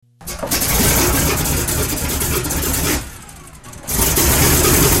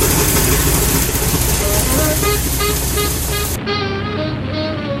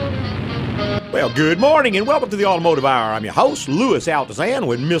Well, good morning and welcome to the Automotive Hour. I'm your host, Louis Altazan,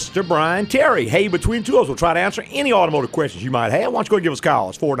 with Mr. Brian Terry. Hey, between two of us, we'll try to answer any automotive questions you might have. Why don't you go and give us a call?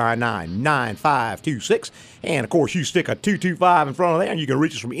 It's 499-9526. And, of course, you stick a 225 in front of there, and you can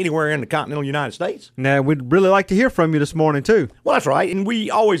reach us from anywhere in the continental United States. Now, we'd really like to hear from you this morning, too. Well, that's right. And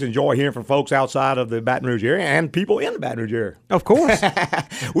we always enjoy hearing from folks outside of the Baton Rouge area and people in the Baton Rouge area. Of course.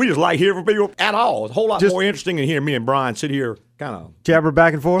 We just like hearing from people at all. It's a whole lot more interesting than hearing me and Brian sit here kind of jabber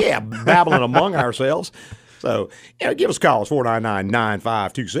back and forth? Yeah, babbling among ourselves. So, give us a call. It's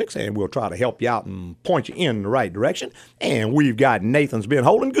 499-9526, and we'll try to help you out and point you in the right direction. And we've got Nathan's been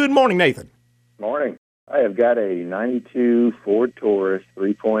holding. Good morning, Nathan. Morning. I have got a 92 Ford Taurus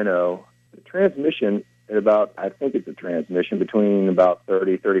 3.0. The transmission at about, I think it's a transmission between about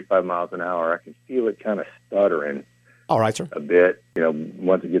 30, 35 miles an hour. I can feel it kind of stuttering. All right, sir. A bit.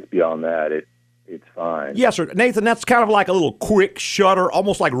 Once it gets beyond that, it's fine. Yes, sir. Nathan, that's kind of like a little quick shudder,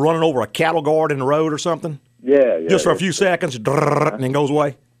 almost like running over a cattle guard in the road or something. Yeah. Just for a few seconds, and then goes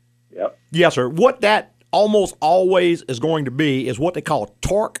away. Yep. Yes, sir. What that almost always is going to be is what they call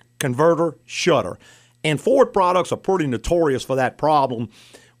torque converter shudder. And Ford products are pretty notorious for that problem.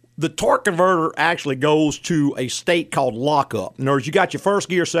 The torque converter actually goes to a state called lockup. In other words, you got your first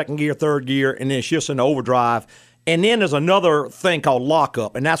gear, second gear, third gear, and then it shifts into overdrive. And then there's another thing called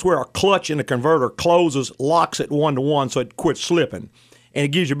lockup, and that's where a clutch in the converter closes, locks it 1-to-1 so it quits slipping, and it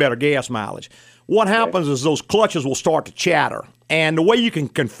gives you better gas mileage. What happens is those clutches will start to chatter, and the way you can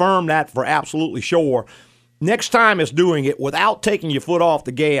confirm that for absolutely sure, next time it's doing it, without taking your foot off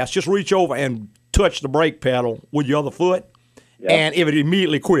the gas, just reach over and touch the brake pedal with your other foot, and if it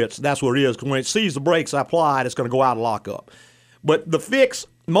immediately quits, that's what it is, because when it sees the brakes applied, it's going to go out of lockup. But the fix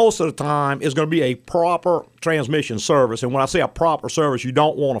most of the time is going to be a proper transmission service. And when I say a proper service, you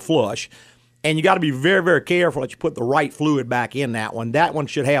don't want to flush. And you got to be very, very careful that you put the right fluid back in that one. That one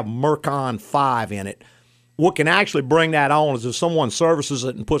should have Mercon 5 in it. What can actually bring that on is if someone services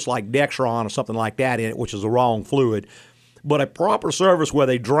it and puts like Dextron or something like that in it, which is the wrong fluid. But a proper service where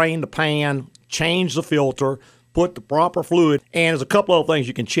they drain the pan, change the filter, put the proper fluid, and there's a couple other things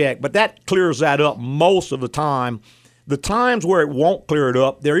you can check. But that clears that up most of the time. The times where it won't clear it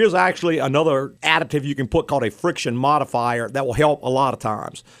up, there is actually another additive you can put called a friction modifier that will help a lot of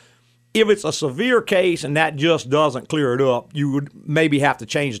times. If it's a severe case and that just doesn't clear it up, you would maybe have to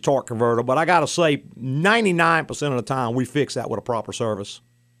change the torque converter. But I got to say, 99% of the time, we fix that with a proper service.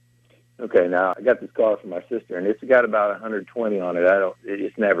 Okay, now I got this car from my sister, and it's got about 120 on it.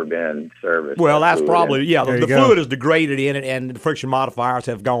 It's never been serviced. Well, that's probably, the go. fluid is degraded in it, and the friction modifiers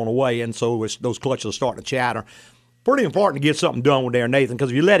have gone away, and so those clutches are starting to chatter. Pretty important to get something done with there, Nathan,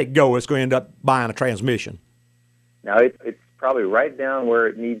 because if you let it go, it's going to end up buying a transmission. Now, it's probably right down where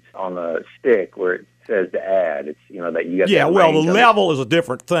it needs on the stick where it says to add. It's, that you got Yeah, that well, the range on level is a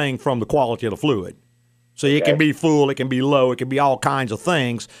different thing from the quality of the fluid. So it can be full, it can be low, it can be all kinds of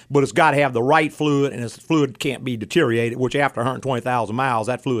things, but it's got to have the right fluid, and its fluid can't be deteriorated, which after 120,000 miles,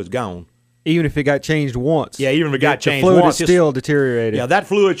 that fluid's gone. Even if it got changed once. Yeah, even if it got changed once. The fluid once. is still deteriorated. Yeah, that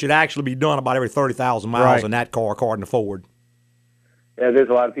fluid should actually be done about every 30,000 miles in that car, according to Ford. Yeah, there's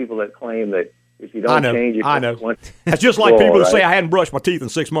a lot of people that claim that if you don't change it, I know. That's just like people that say I hadn't brushed my teeth in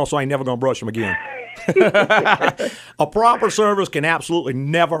 6 months, so I ain't never going to brush them again. A proper service can absolutely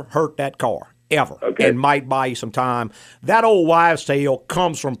never hurt that car, ever, and might buy you some time. That old wives' tale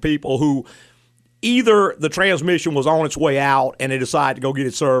comes from people who either the transmission was on its way out and they decided to go get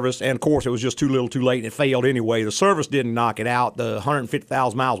it serviced, and, of course, it was just too little too late and it failed anyway. The service didn't knock it out. The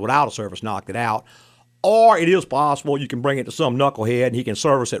 150,000 miles without a service knocked it out. Or it is possible you can bring it to some knucklehead and he can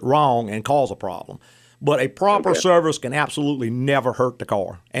service it wrong and cause a problem. But a proper service can absolutely never hurt the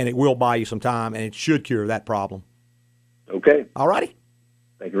car, and it will buy you some time, and it should cure that problem. Okay. All righty?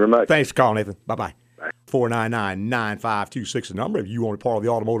 Thank you very much. Thanks for calling, Nathan. Bye-bye. 499-9526 is the number. If you want to be part of the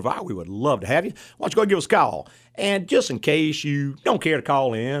Automotive Hour, we would love to have you. Why don't you go give us a call? And just in case you don't care to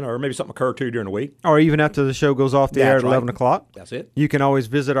call in, or maybe something occurred to you during the week. Or even after the show goes off the air at 11 o'clock. That's it. You can always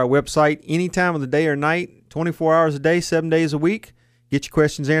visit our website any time of the day or night, 24 hours a day, 7 days a week. Get your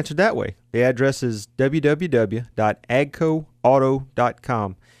questions answered that way. The address is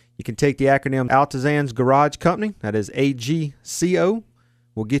www.agcoauto.com. You can take the acronym Altazan's Garage Company, that is AGCO.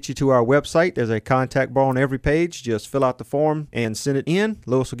 We'll get you to our website. There's a contact bar on every page. Just fill out the form and send it in.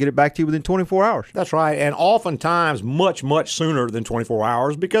 Lewis will get it back to you within 24 hours. That's right, and oftentimes much, much sooner than 24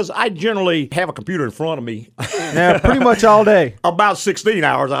 hours, because I generally have a computer in front of me. Yeah, pretty much all day. About 16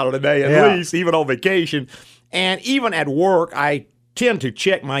 hours out of the day at least, even on vacation. And even at work, I tend to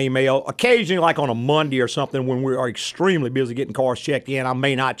check my email occasionally, like on a Monday or something when we are extremely busy getting cars checked in. I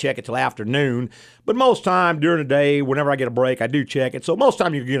may not check it till afternoon, but most time during the day, whenever I get a break, I do check it. So most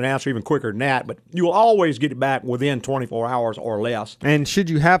time you can get an answer even quicker than that, but you will always get it back within 24 hours or less. And should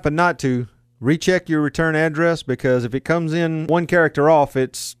you happen not to, recheck your return address, because if it comes in one character off,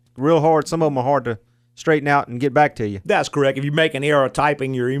 it's real hard. Some of them are hard to straighten out and get back to you. That's correct. If you make an error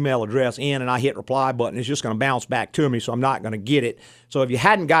typing your email address in and I hit reply button, it's just going to bounce back to me, so I'm not going to get it. So if you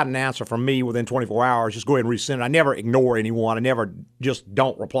hadn't got an answer from me within 24 hours, just go ahead and resend it. I never ignore anyone. I never just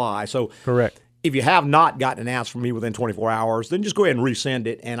don't reply. So Correct. if you have not gotten an answer from me within 24 hours, then just go ahead and resend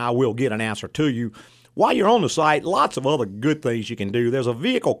it, and I will get an answer to you. While you're on the site, lots of other good things you can do. There's a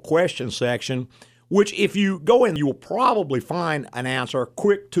vehicle question section, which if you go in, you will probably find an answer,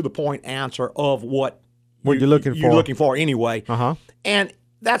 quick to the point answer of what you're looking for anyway. Uh-huh. And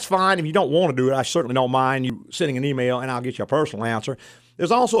that's fine. If you don't want to do it, I certainly don't mind you sending an email, and I'll get you a personal answer.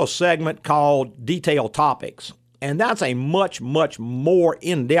 There's also a segment called Detailed Topics, and that's a much, much more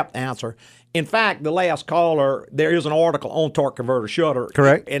in-depth answer. In fact, the last caller, there is an article on torque converter shudder.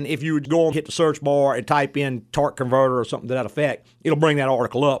 Correct. And if you would go and hit the search bar and type in torque converter or something to that effect, it'll bring that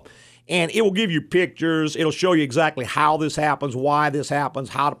article up. And it will give you pictures. It'll show you exactly how this happens, why this happens,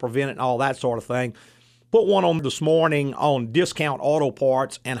 how to prevent it, and all that sort of thing. Put one on this morning on discount auto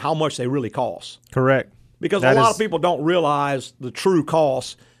parts and how much they really cost. Correct. Because a lot of people don't realize the true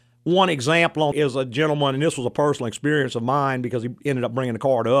cost. One example is a gentleman, and this was a personal experience of mine because he ended up bringing the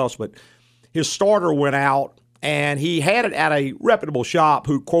car to us, but his starter went out, and he had it at a reputable shop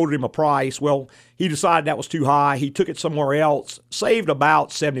who quoted him a price. Well, he decided that was too high. He took it somewhere else, saved about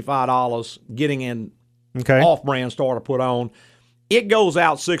 $75 getting an off-brand starter put on. It goes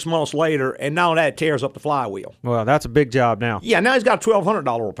out 6 months later, and now that tears up the flywheel. Well, that's a big job now. Yeah, now he's got a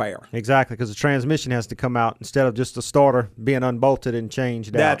 $1,200 repair. Exactly, because the transmission has to come out instead of just the starter being unbolted and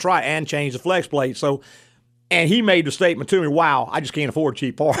changed out. That's right, and change the flex plate. So, and he made the statement to me, wow, I just can't afford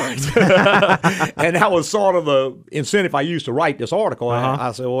cheap parts. And that was sort of the incentive I used to write this article. Uh-huh.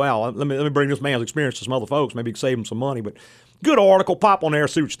 I said, well, let me bring this man's experience to some other folks. Maybe save him some money. But good article. Pop on there,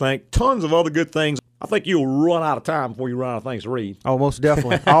 see what you think. Tons of other good things. I think you'll run out of time before you run out of things to read. Oh, most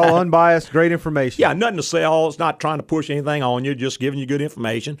definitely. All unbiased, great information. Yeah, nothing to sell. It's not trying to push anything on you, just giving you good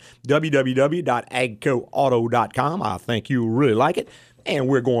information. www.agcoauto.com. I think you'll really like it. And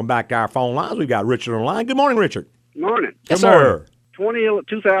we're going back to our phone lines. We've got Richard on the line. Good morning, Richard. Morning. Yes, sir.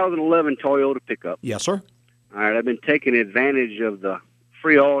 2011 Toyota pickup. Yes, sir. All right, I've been taking advantage of the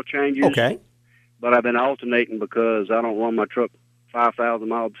free oil changes. Okay. But I've been alternating because I don't run my truck 5,000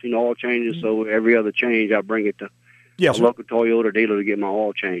 miles between oil changes, so every other change I bring it to a local Toyota dealer to get my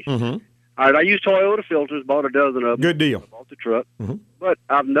oil changed. Mm-hmm. All right, I use Toyota filters, bought a dozen of them. Good deal. Bought the truck. Mm-hmm. But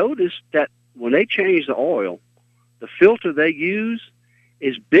I've noticed that when they change the oil, the filter they use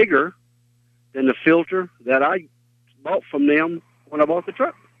is bigger than the filter that I bought from them when I bought the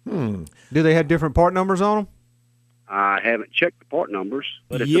truck. Do they have different part numbers on them? I haven't checked the part numbers,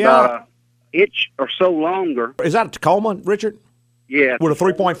 but it's about an inch or so longer. Is that a Tacoma, Richard? Yeah. With a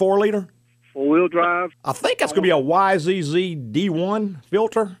 3.4 liter? Four-wheel drive. I think that's going to be a YZZ D1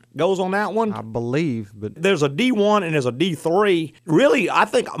 filter goes on that one. I believe. But there's a D1 and there's a D3. Really, I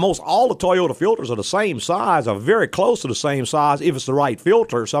think most all the Toyota filters are the same size, or very close to the same size if it's the right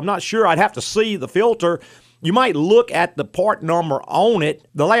filter. So I'm not sure. I'd have to see the filter. You might look at the part number on it.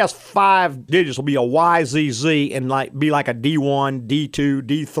 The last 5 digits will be a YZZ and be like a D1, D2,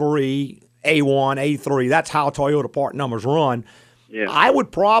 D3, A1, A3. That's how Toyota part numbers run. Yeah. I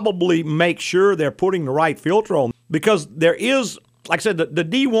would probably make sure they're putting the right filter on, because there is, like I said, the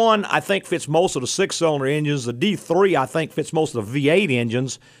D1 I think fits most of the 6-cylinder engines. The D3 I think fits most of the V8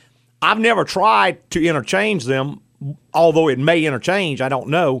 engines. I've never tried to interchange them, although it may interchange. I don't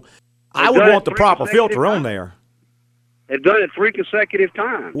know. I would want the proper filter on there. They've done it 3 consecutive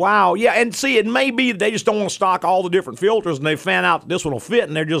times. Wow, yeah, and see, it may be they just don't want to stock all the different filters, and they found out that this one will fit,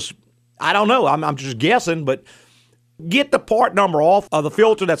 and they're just, I don't know, I'm just guessing, but get the part number off of the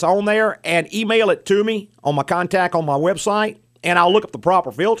filter that's on there and email it to me on my contact on my website, and I'll look up the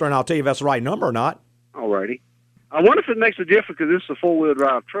proper filter, and I'll tell you if that's the right number or not. All righty. I wonder if it makes a difference because this is a 4-wheel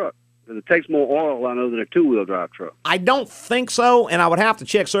drive truck. Because it takes more oil, I know, than a 2-wheel drive truck. I don't think so, and I would have to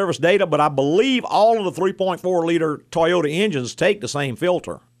check service data, but I believe all of the 3.4-liter Toyota engines take the same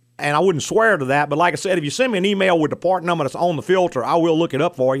filter. And I wouldn't swear to that, but like I said, if you send me an email with the part number that's on the filter, I will look it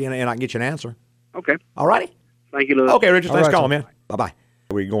up for you, and I can get you an answer. Okay. All righty? Thank you, Lewis. Okay, Richard, thanks for All calling, right, man. Bye-bye.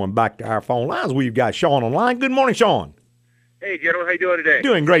 We're going back to our phone lines. We've got Sean on line. Good morning, Sean. Hey, gentlemen, how you doing today?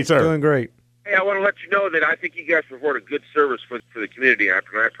 Doing great, sir. doing great. Hey, I want to let you know that I think you guys provide a good service for the community, and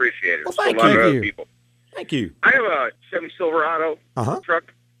I appreciate it. Well, thank a lot you. of other people. Thank you. I have a Chevy Silverado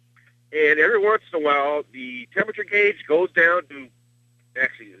truck, and every once in a while, the temperature gauge goes down to,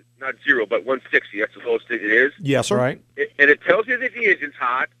 actually, not 0, but 160. That's the lowest it is. Yes, sir. Right. And it tells you that the engine's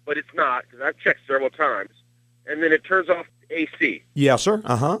hot, but it's not, because I've checked several times. And then it turns off AC. Yes, sir.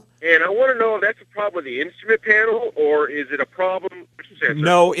 And I want to know if that's a problem with the instrument panel, or is it a problem with the sensor?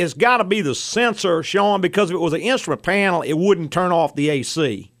 No, it's got to be the sensor, Sean, because if it was an instrument panel, it wouldn't turn off the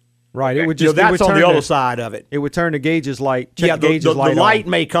AC. Right. It would just that's on the turn other side of it. It would turn the gauges light. Yeah, The gauges light the light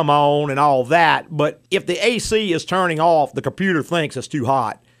on. may come on and all that, but if the AC is turning off, the computer thinks it's too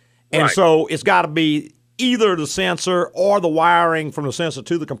hot. And Right. so it's got to be either the sensor or the wiring from the sensor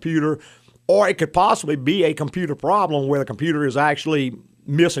to the computer, or it could possibly be a computer problem where the computer is actually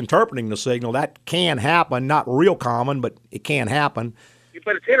misinterpreting the signal. That can happen, not real common, but it can happen.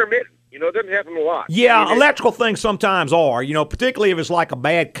 But it's intermittent. You know, it doesn't happen a lot. Yeah, electrical things sometimes are, particularly if it's like a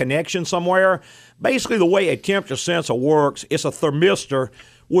bad connection somewhere. Basically, the way a temperature sensor works, it's a thermistor,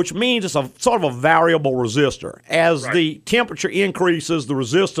 which means it's a sort of a variable resistor. As the temperature increases, the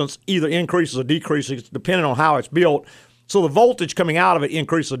resistance either increases or decreases, depending on how it's built. So the voltage coming out of it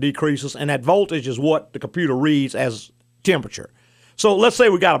increases or decreases, and that voltage is what the computer reads as temperature. So let's say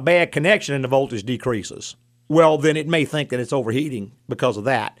we got a bad connection and the voltage decreases. Well, then it may think that it's overheating because of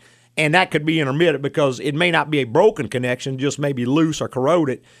that. And that could be intermittent because it may not be a broken connection, just maybe loose or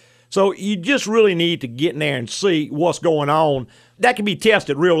corroded. So you just really need to get in there and see what's going on. That can be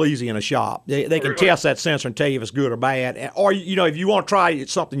tested real easy in a shop. They can test that sensor and tell you if it's good or bad. Or, if you want to try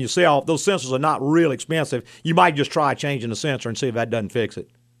something yourself, those sensors are not real expensive. You might just try changing the sensor and see if that doesn't fix it.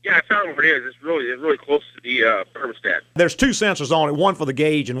 Yeah, I found where it is. It's really close to the thermostat. There's two sensors on it, one for the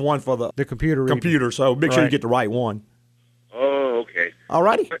gauge and one for the computer. So make sure you get the right one. Oh, okay. All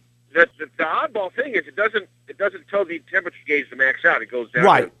righty. The oddball thing is it doesn't tell the temperature gauge to max out. It goes down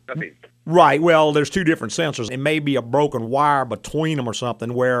to nothing. Right. Well, there's two different sensors. It may be a broken wire between them or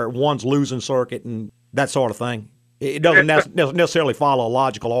something where one's losing circuit and that sort of thing. It doesn't necessarily follow a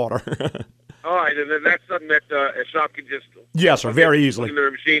logical order. All right, and then that's something that a shop can just yes, sir, very easily in their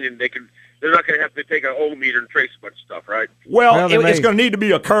machine, and they're not going to have to take an ohm meter and trace a bunch of stuff, right? Well, it's going to need to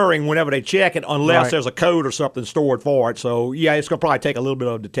be occurring whenever they check it, unless there's a code or something stored for it. So yeah, it's going to probably take a little bit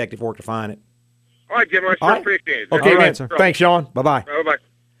of detective work to find it. All right, Jim, I sure appreciate it. Okay, man. Sir. Thanks, Sean. Bye-bye. Bye-bye.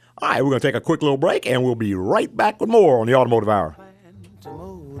 All right, we're going to take a quick little break, and we'll be right back with more on the Automotive Hour.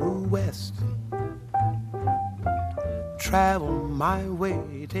 West, travel my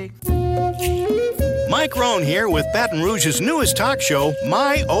way, take. Mike Rohn here with Baton Rouge's newest talk show,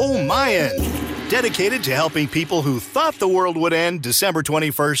 My Oh My End, dedicated to helping people who thought the world would end December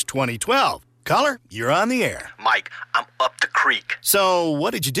 21st, 2012. Caller, you're on the air. Mike, I'm up the creek. So,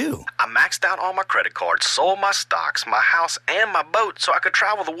 what did you do? I maxed out all my credit cards, sold my stocks, my house, and my boat so I could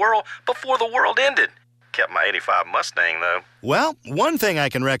travel the world before the world ended. Kept my 85 Mustang, though. Well, one thing I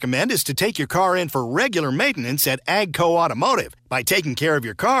can recommend is to take your car in for regular maintenance at AGCO Automotive. By taking care of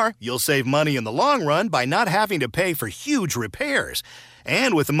your car, you'll save money in the long run by not having to pay for huge repairs.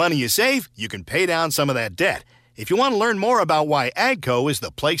 And with the money you save, you can pay down some of that debt. If you want to learn more about why AGCO is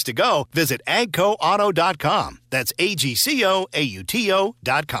the place to go, visit agcoauto.com. That's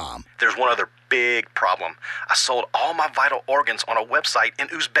AGCOAUTO.com. There's one other big problem. I sold all my vital organs on a website in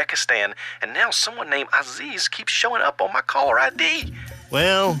Uzbekistan, and now someone named Aziz keeps showing up on my caller ID.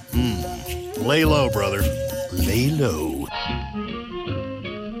 Well, lay low, brother. Lay low.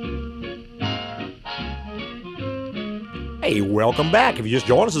 Hey, welcome back. If you just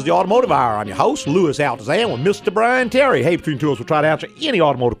joined us, it's the Automotive Hour. I'm your host, Louis Altazan, with Mr. Brian Terry. Hey, between two of us, we'll try to answer any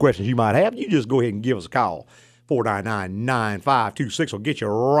automotive questions you might have. You just go ahead and give us a call. 499-9526 will get you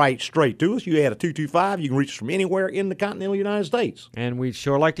right straight to us. You add a 225, you can reach us from anywhere in the continental United States. And we'd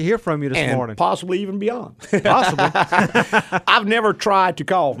sure like to hear from you this morning. Possibly even beyond. Possibly. I've never tried to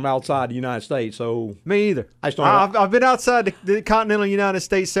call from outside the United States, so... Me either. I've been outside the continental United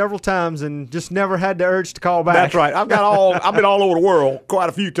States several times and just never had the urge to call back. That's right. I've been all over the world quite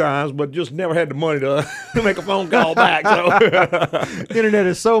a few times, but just never had the money to make a phone call back. So. Internet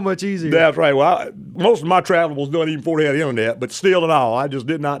is so much easier. That's right. Well, most of my travel was done even before they had the internet, but still and all, I just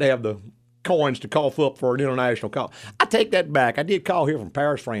did not have the coins to cough up for an international call. I take that back. I did call here from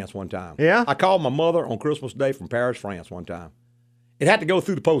Paris, France one time. Yeah? I called my mother on Christmas Day from Paris, France one time. It had to go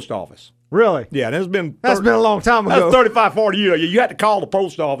through the post office. Really? Yeah, and that's been a long time ago. That's 35, 40 years. You had to call the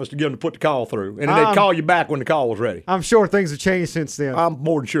post office to get them to put the call through, and then they'd call you back when the call was ready. I'm sure things have changed since then. I'm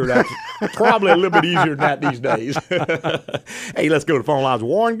more than sure that's probably a little bit easier than that these days. Hey, let's go to the phone lines.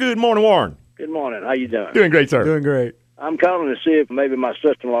 Warren, good morning, Warren. Good morning. How you doing? Doing great, sir. Doing great. I'm calling to see if maybe my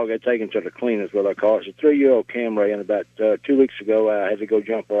sister-in-law got taken to the cleaners with her car. It's a 3-year-old Camry, and about 2 weeks ago I had to go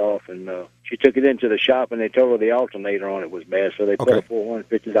jump her off, and she took it into the shop, and they told her the alternator on it was bad, so they put a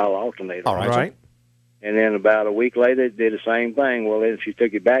 $450 alternator on it. Right. And then about a week later, they did the same thing. Well, then she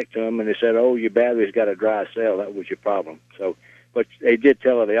took it back to them, and they said, "Oh, your battery's got a dry cell. That was your problem." So, but they did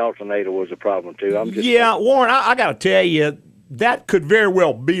tell her the alternator was a problem too. Warren, I got to tell you, that could very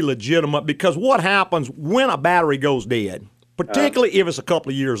well be legitimate, because what happens when a battery goes dead, particularly if it's a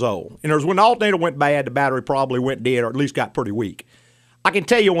couple of years old, and when the alternator went bad, the battery probably went dead or at least got pretty weak. I can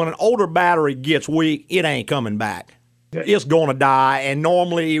tell you, when an older battery gets weak, it ain't coming back. It's going to die, and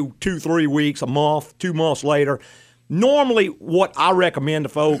normally 2-3 weeks, a month, 2 months later. Normally what I recommend to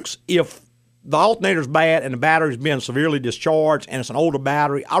folks, if the alternator's bad and the battery's been severely discharged and it's an older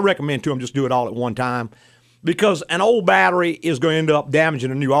battery, I recommend to them just do it all at one time, because an old battery is going to end up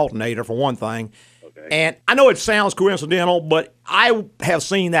damaging a new alternator, for one thing. Okay. And I know it sounds coincidental, but I have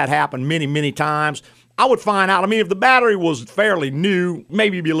seen that happen many, many times. I would find out, if the battery was fairly new,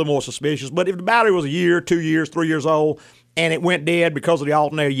 maybe you'd be a little more suspicious, but if the battery was a year, 2 years, 3 years old, and it went dead because of the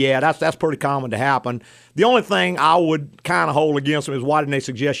alternator, that's pretty common to happen. The only thing I would kind of hold against them is, why didn't they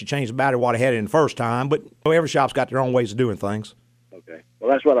suggest you change the battery while they had it in the first time? But every shop's got their own ways of doing things. Okay.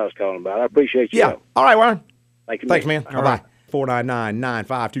 Well, that's what I was calling about. I appreciate you. Yeah. All right, Warren. Thank you, Thanks, man. Bye-bye.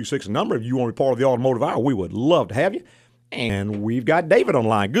 499-9526, the number. If you want to be part of the Automotive Hour, we would love to have you. And we've got David on the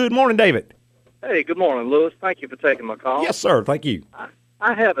line. Good morning, David. Hey, good morning, Lewis. Thank you for taking my call. Yes, sir. Thank you.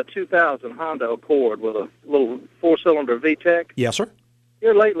 I have a 2000 Honda Accord with a little four-cylinder VTEC. Yes, sir.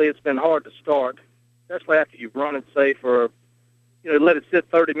 Here lately, it's been hard to start, especially after you've run it, say, for, let it sit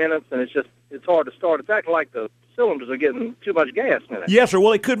 30 minutes, and it's hard to start. It's acting like the cylinders are getting too much gas in it. Yes, sir.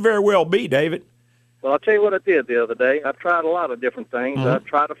 Well, it could very well be, David. Well, I'll tell you what I did the other day. I've tried a lot of different things. Mm-hmm. I've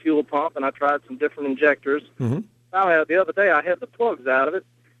tried a fuel pump, and I tried some different injectors. Mm-hmm. Finally, the other day, I had the plugs out of it,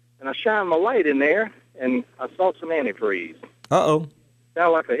 and I shined my light in there, and I saw some antifreeze. Uh-oh.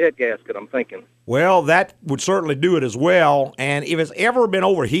 Sound like a head gasket, I'm thinking. Well, that would certainly do it as well. And if it's ever been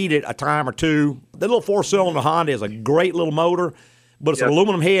overheated a time or two, the little four-cylinder Honda is a great little motor, but it's an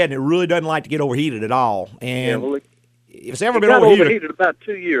aluminum head, and it really doesn't like to get overheated at all. And if it's ever been overheated about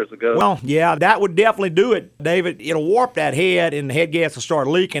 2 years ago. Well, yeah, that would definitely do it, David. It'll warp that head, and the head gas will start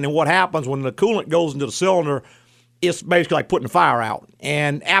leaking. And what happens when the coolant goes into the cylinder, it's basically like putting the fire out.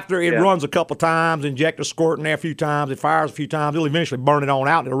 And after it runs a couple times, injector squirting there a few times, it fires a few times, it'll eventually burn it on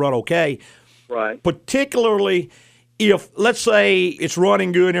out and it'll run okay. Right. Particularly if, let's say, it's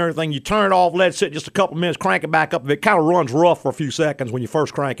running good and everything, you turn it off, let it sit just a couple minutes, crank it back up. If it kind of runs rough for a few seconds when you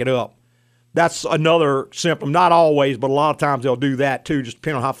first crank it up, that's another symptom. Not always, but a lot of times they'll do that too, just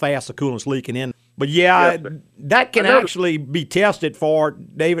depending on how fast the coolant's leaking in. But that can actually be tested for,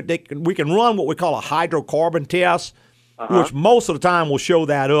 David. We can run what we call a hydrocarbon test, which most of the time will show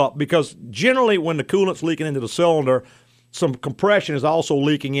that up, because generally when the coolant's leaking into the cylinder, some compression is also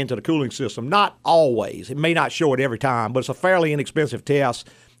leaking into the cooling system. Not always. It may not show it every time, but it's a fairly inexpensive test,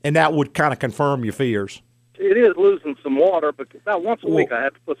 and that would kind of confirm your fears. It is losing some water, but about once a week I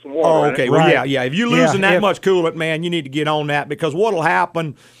have to put some water in it. Okay. Well, yeah. If you're losing that much coolant, man, you need to get on that, because what will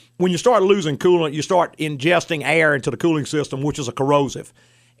happen when you start losing coolant, you start ingesting air into the cooling system, which is a corrosive.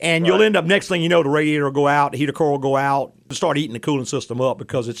 And you'll end up, next thing you know, the radiator will go out, the heater core will go out, start eating the cooling system up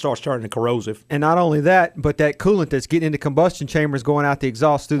because it starts turning corrosive. And not only that, but that coolant that's getting into combustion chambers going out the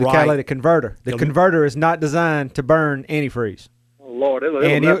exhaust through the catalytic converter. The converter is not designed to burn antifreeze. Lord, it'll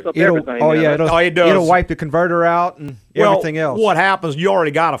mess up everything. Oh, yeah, it does. It'll wipe the converter out and everything else. What happens, you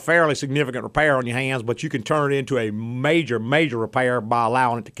already got a fairly significant repair on your hands, but you can turn it into a major, major repair by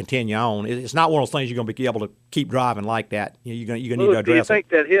allowing it to continue on. It's not one of those things you're going to be able to keep driving like that. You're going to need to address it. Do you think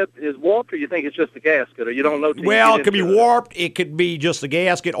that head is warped, or you think it's just the gasket, or you don't know? Well, it could be warped, it could be just the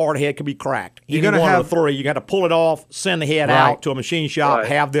gasket, or the head could be cracked. Either one of the three. You got to pull it off, send the head out to a machine shop,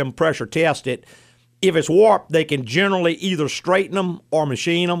 have them pressure test it. If it's warped, they can generally either straighten them or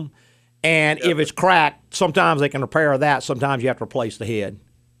machine them. And if it's cracked, sometimes they can repair that. Sometimes you have to replace the head.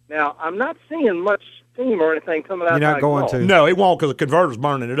 Now, I'm not seeing much steam or anything coming out of You're not going to. No, it won't, because the converter's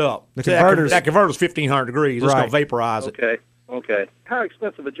burning it up. That converter's 1,500 degrees. It's going to vaporize it. Okay. How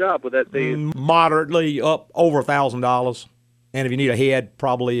expensive a job would that be? Moderately up over $1,000. And if you need a head,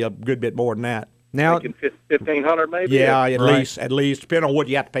 probably a good bit more than that. Now, $1,500 maybe? Yeah, at least, depending on what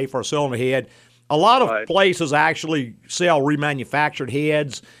you have to pay for a cylinder head. A lot of places actually sell remanufactured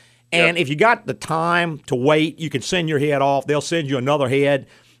heads, and if you got the time to wait, you can send your head off. They'll send you another head,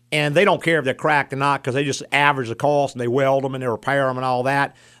 and they don't care if they're cracked or not, because they just average the cost, and they weld them, and they repair them and all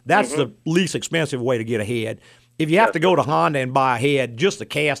that. That's the least expensive way to get a head. If you have to go to Honda and buy a head, just the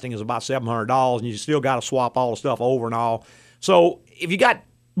casting is about $700, and you still got to swap all the stuff over and all. So if you got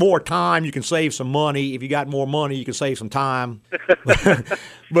more time, you can save some money. If you got more money, you can save some time.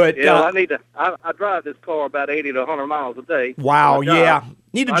 But I drive this car about 80 to 100 miles a day. Wow, yeah.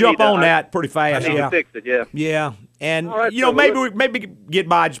 Need to jump on that pretty fast. I need to fix it, yeah. Yeah. And, right, maybe get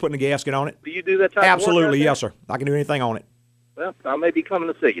by just putting a gasket on it. Do you do that type Absolutely, of work? yes, sir. I can do anything on it. Well, I may be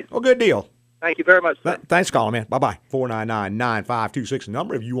coming to see you. Well, good deal. Thank you very much, sir. Thanks for calling, man. Bye-bye. 499-9526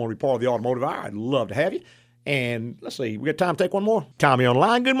 number. If you want to be part of the Automotive Hour, I'd love to have you. And let's see, we got time to take one more. Tommy on the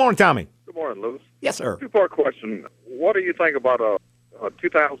line. Good morning, Tommy. Good morning, Lewis. Yes, sir. Two-part question. What do you think about a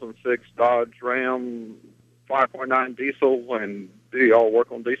 2006 Dodge Ram 5.9 diesel, and do y'all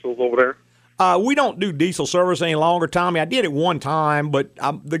work on diesels over there? We don't do diesel service any longer, Tommy. I did it one time, but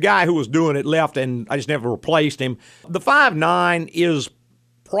the guy who was doing it left, and I just never replaced him. The 5.9 is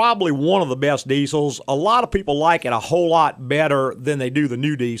probably one of the best diesels. A lot of people like it a whole lot better than they do the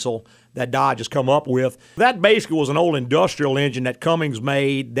new diesel that Dodge has come up with. That basically was an old industrial engine that Cummins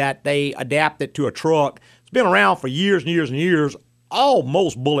made that they adapted to a truck. It's been around for years and years and years,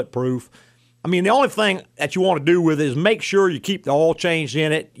 almost bulletproof. I mean, the only thing that you want to do with it is make sure you keep the oil changed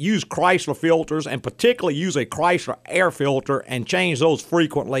in it, use Chrysler filters, and particularly use a Chrysler air filter and change those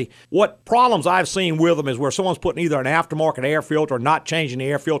frequently. What problems I've seen with them is where someone's putting either an aftermarket air filter or not changing the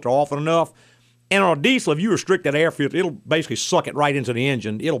air filter often enough. And on a diesel, if you restrict that air filter, it'll basically suck it right into the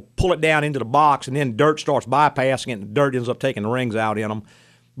engine. It'll pull it down into the box, and then dirt starts bypassing it, and the dirt ends up taking the rings out in them.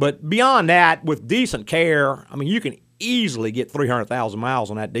 But beyond that, with decent care, I mean, you can easily get 300,000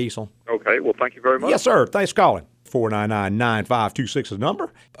 miles on that diesel. Okay, well, thank you very much. Yes, sir. Thanks for calling. 499-9526 is the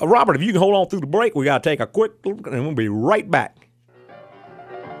number. Robert, if you can hold on through the break, we got to take a quick look, and we'll be right back.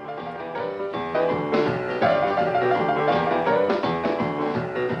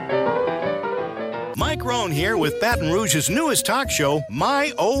 Mike Rohn here with Baton Rouge's newest talk show,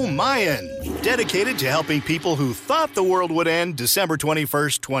 My Oh Mayan, dedicated to helping people who thought the world would end December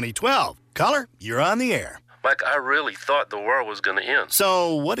 21st, 2012. Caller, you're on the air. Mike, I really thought the world was going to end.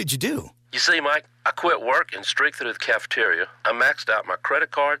 So what did you do? You see, Mike, I quit work and streaked through the cafeteria. I maxed out my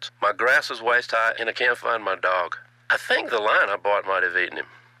credit cards, my grass is waist high, and I can't find my dog. I think the line I bought might have eaten him.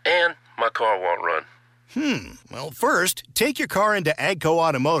 And my car won't run. Well, first, take your car into AGCO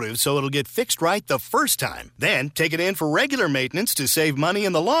Automotive so it'll get fixed right the first time. Then, take it in for regular maintenance to save money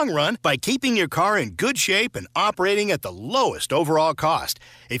in the long run by keeping your car in good shape and operating at the lowest overall cost.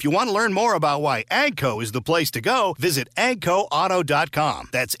 If you want to learn more about why AGCO is the place to go, visit agcoauto.com.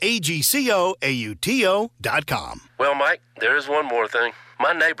 That's AGCOAUTO.com. Well, Mike, there is one more thing.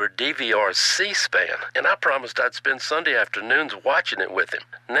 My neighbor DVR's C-SPAN, and I promised I'd spend Sunday afternoons watching it with him.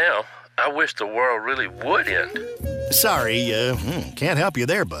 Now, I wish the world really would end. Sorry, can't help you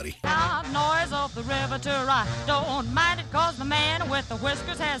there, buddy. Noise of the riveter, I don't mind it 'cause the man with the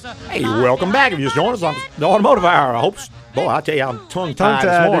whiskers has a... Hey, welcome back. If you just joined us on the Automotive Hour, I hope. Boy, I tell you, I'm tongue-tied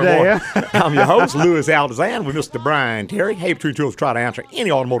this morning. Today, I'm your host, Louis Altazan, with Mr. Brian Terry. Hey, between two of us, try to answer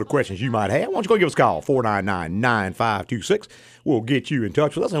any automotive questions you might have. Why don't you go give us a call, 499-9526. We'll get you in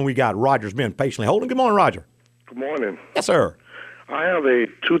touch with us. And we got Roger's been patiently holding. Good morning, Roger. Good morning. Yes, sir. I have a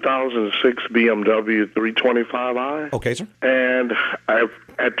 2006 BMW 325i. Okay, sir. And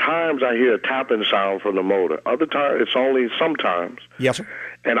at times I hear a tapping sound from the motor. Other times, it's only sometimes. Yes, sir.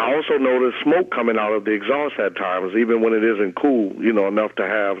 And I also notice smoke coming out of the exhaust at times, even when it isn't cool, enough to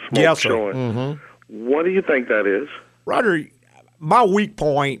have smoke showing. Mm-hmm. What do you think that is? Roger, my weak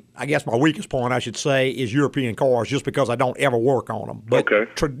point, I guess my weakest point, I should say, is European cars, just because I don't ever work on them. But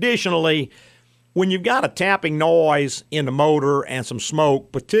traditionally, when you've got a tapping noise in the motor and some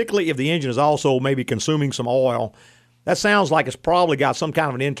smoke, particularly if the engine is also maybe consuming some oil, that sounds like it's probably got some kind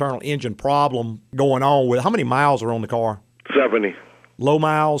of an internal engine problem going on with it. How many miles are on the car? 70. Low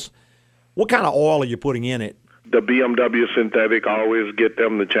miles. What kind of oil are you putting in it? The BMW synthetic, I always get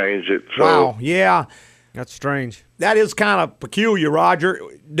them to change it. So. Wow, yeah. That's strange. That is kind of peculiar, Roger.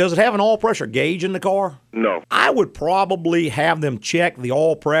 Does it have an oil pressure gauge in the car? No. I would probably have them check the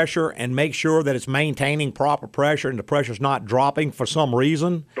oil pressure and make sure that it's maintaining proper pressure and the pressure's not dropping for some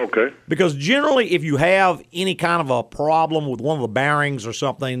reason. Okay. Because generally, if you have any kind of a problem with one of the bearings or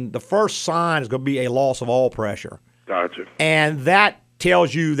something, the first sign is going to be a loss of oil pressure. Gotcha. And that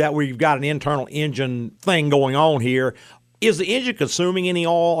tells you that we've got an internal engine thing going on here. Is the engine consuming any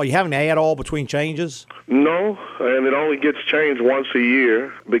oil? Are you having to add oil between changes? No, and it only gets changed once a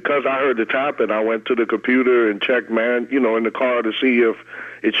year. Because I heard the tapping, I went to the computer and checked, in the car to see if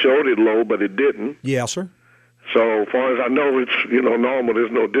it showed it low, but it didn't. Yes, sir. So as far as I know, it's normal.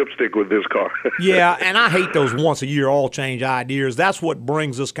 There's no dipstick with this car. Yeah, and I hate those once-a-year oil change ideas. That's what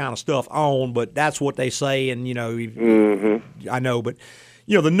brings this kind of stuff on, but that's what they say, and, I know. But,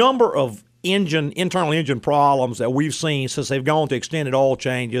 the number of internal engine problems that we've seen since they've gone to extended oil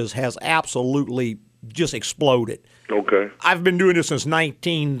changes has absolutely just exploded. Okay. I've been doing this since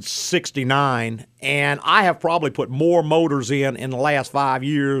 1969, and I have probably put more motors in the last 5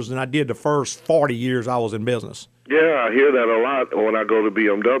 years than I did the first 40 years I was in business. Yeah, I hear that a lot when I go to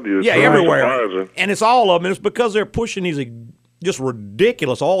BMW. Yeah, everywhere. Surprising. And it's all of them, and it's because they're pushing these just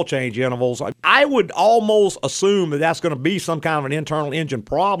ridiculous oil change intervals. I would almost assume that that's going to be some kind of an internal engine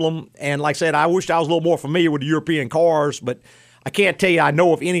problem, and like I said, I wish I was a little more familiar with the European cars, but I can't tell you I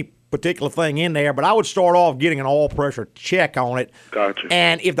know of any particular thing in there, but I would start off getting an oil pressure check on it. Gotcha.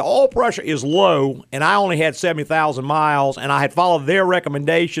 And if the oil pressure is low and I only had 70,000 miles and I had followed their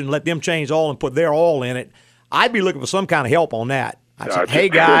recommendation, let them change oil and put their oil in it, I'd be looking for some kind of help on that. I'd say, hey,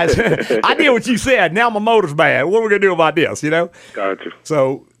 guys, I did what you said. Now my motor's bad. What are we going to do about this, Gotcha.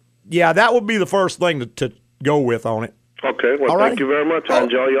 So, yeah, that would be the first thing to go with on it. Okay. Well, thank you very much. I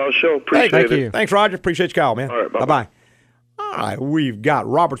enjoy y'all's show. Appreciate it. Thank you. Thanks, Roger. Appreciate your call, man. All right. Bye-bye. All right, we've got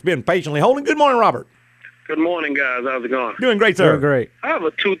Robert's been patiently holding. Good morning, Robert. Good morning, guys. How's it going? Doing great, sir. Doing great. I have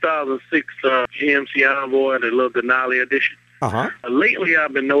a 2006 GMC Envoy, the little Denali edition. Lately,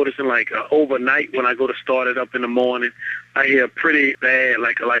 I've been noticing, overnight when I go to start it up in the morning, I hear pretty bad,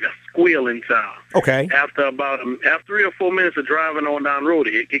 like a squealing sound. Okay. After 3 or 4 minutes of driving on down the road,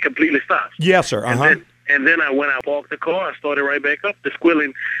 it completely stops. Yes, sir. And then when I parked the car, I started right back up. The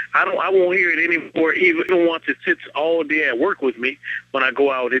squealing, I won't hear it anymore. Even once it sits all day at work with me, when I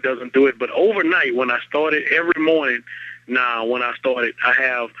go out, it doesn't do it. But overnight, when I start it every morning, when I start it, I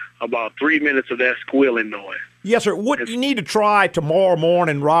have about 3 minutes of that squealing noise. Yes, sir. What you need to try tomorrow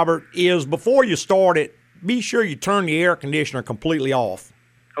morning, Robert, is before you start it, be sure you turn the air conditioner completely off.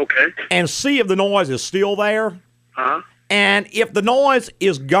 Okay. And see if the noise is still there. And if the noise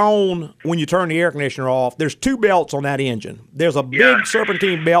is gone when you turn the air conditioner off, there's 2 belts on that engine. There's a big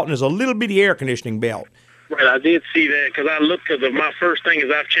serpentine belt, and there's a little bitty air conditioning belt. Right, I did see that because I looked, because my first thing is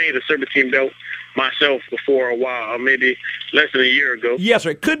I've changed the serpentine belt myself before a while, maybe less than a year ago. Yes, sir.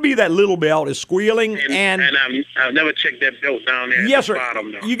 It could be that little belt is squealing. And I've never checked that belt down there yes, at the sir.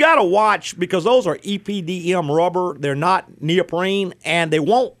 bottom, though. You got to watch, because those are EPDM rubber. They're not neoprene, and they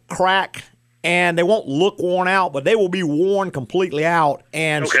won't crack, and they won't look worn out, but they will be worn completely out.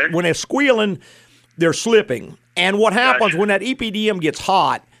 And when they're squealing, they're slipping. And what happens when that EPDM gets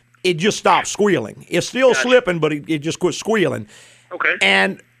hot, it just stops squealing. It's still slipping, but it just quits squealing. Okay.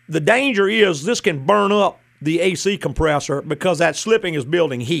 And the danger is this can burn up the AC compressor because that slipping is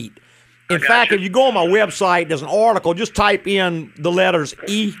building heat. In fact, if you go on my website, there's an article. Just type in the letters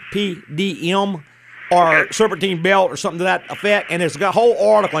EPDM or serpentine belt or something to that effect, and it's got a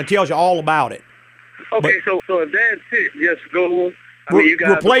whole article and tells you all about it. Okay, so if that's it, just go. You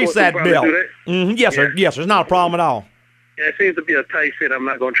guys replace that belt. Yes, sir. Yeah. Yes, sir. It's not a problem at all. Yeah, it seems to be a tight fit. I'm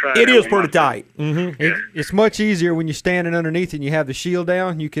not going to try it. It is pretty tight. It's much easier when you're standing underneath and you have the shield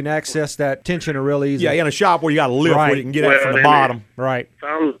down. You can access that tensioner real easy. Yeah, in a shop where you got to lift where you can get it from the bottom. Right.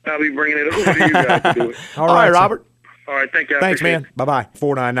 I'll be bringing it over to you guys to do it. All right, Robert. All right, thank you. Thanks, man. Bye-bye.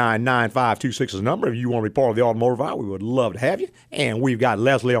 499-9526 is the number. If you want to be part of the Automotive Hour, we would love to have you. And we've got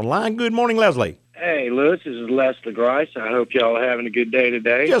Leslie online. Good morning, Leslie. Hey, Lewis. This is Leslie Grice. I hope y'all are having a good day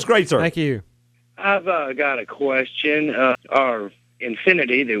today. Yes, great, sir. Thank you. I've got a question. Our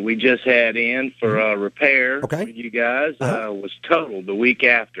Infinity that we just had in for repair for you guys was totaled the week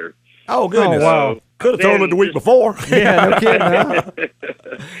after. Oh, goodness. Wow. Could have totaled it the week before. Yeah, no kidding. Huh?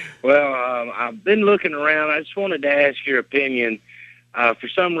 Well, I've been looking around. I just wanted to ask your opinion. For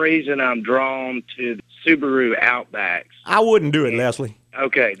some reason, I'm drawn to the Subaru Outbacks. I wouldn't do it, Leslie.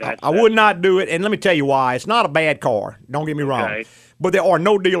 Okay. I would not do it, and let me tell you why. It's not a bad car. Don't get me wrong. But there are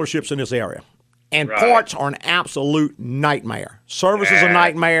no dealerships in this area. And parts are an absolute nightmare. Service is a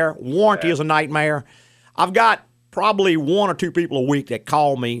nightmare. Warranty is a nightmare. I've got probably 1 or 2 people a week that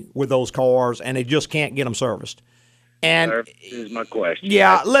call me with those cars, and they just can't get them serviced. And here's my question.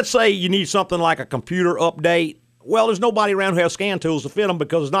 Yeah, let's say you need something like a computer update. Well, there's nobody around who has scan tools to fit them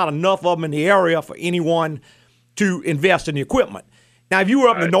because there's not enough of them in the area for anyone to invest in the equipment. Now, if you were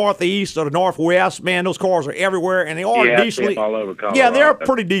up in the Northeast or the Northwest, man, those cars are everywhere, and they are decently. All over Colorado. Yeah, they're a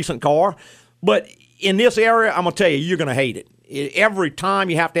pretty decent car. But in this area, I'm going to tell you, you're going to hate it. Every time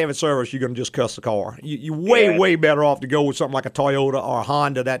you have to have it serviced, you're going to just cuss the car. You're way better off to go with something like a Toyota or a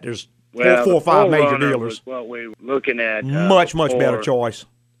Honda that there's 4 or 5 major dealers. What we're looking at. Much better choice.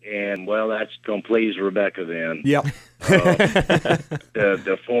 And, well, that's going to please Rebecca then. Yep.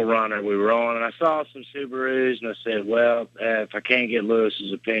 The 4Runner we were on, and I saw some Subarus, and I said, well, if I can't get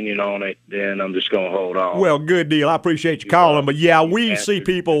Lewis's opinion on it, then I'm just going to hold on. Well, good deal. I appreciate you calling. But, yeah, we see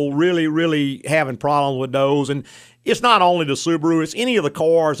people really, really having problems with those. And it's not only the Subaru. It's any of the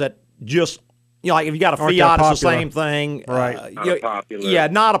cars that just – like if you got a Fiat, it's the same thing. Right. Not popular. Yeah,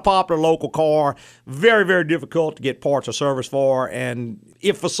 not a popular local car. Very, very difficult to get parts or service for. And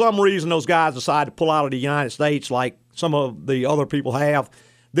if for some reason those guys decide to pull out of the United States like some of the other people have,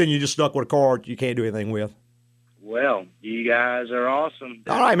 then you're just stuck with a car you can't do anything with. Well, you guys are awesome.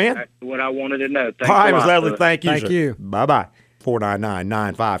 All right, man. That's what I wanted to know. Thanks All right, a Ms. lot, Leslie, thank you. Thank you. Bye-bye.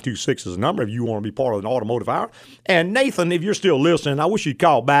 499-9526 is the number if you want to be part of an automotive hour. And Nathan, if you're still listening, I wish you'd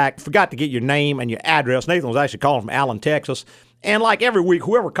call back. Forgot to get your name and your address. Nathan was actually calling from Allen, Texas. And like every week,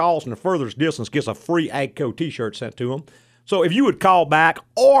 whoever calls from the furthest distance gets a free AGCO T-shirt sent to them. So if you would call back,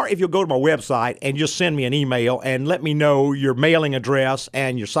 or if you'll go to my website and just send me an email and let me know your mailing address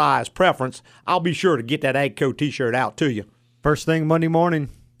and your size preference, I'll be sure to get that AGCO T-shirt out to you. First thing Monday morning.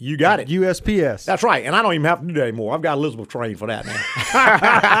 You got it. USPS. That's right. And I don't even have to do that anymore. I've got Elizabeth trained for that now.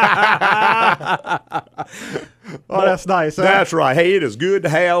 Oh, that's nice. Huh? That's right. Hey, it is good to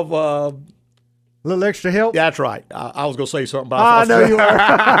have a little extra help. That's right. I was going to say something, but I know you were.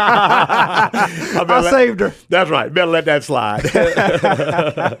 I saved her. That's right. Better let that slide.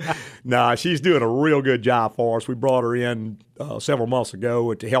 Nah, she's doing a real good job for us. We brought her in several months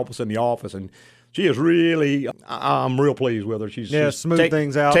ago to help us in the office, and she is really, I'm real pleased with her. She's smooth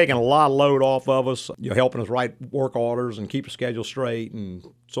things out. Taking a lot of load off of us, helping us write work orders and keep the schedule straight and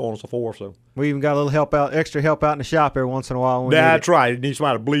so on and so forth. So we even got a little extra help out in the shop every once in a while. That's right. It needs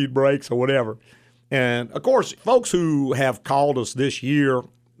somebody to bleed brakes or whatever. And, of course, folks who have called us this year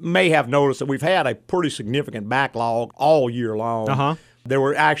may have noticed that we've had a pretty significant backlog all year long. Uh-huh. There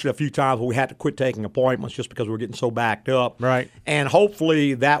were actually a few times where we had to quit taking appointments just because we were getting so backed up. Right. And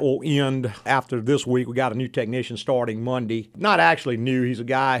hopefully that will end after this week. We got a new technician starting Monday. Not actually new. He's a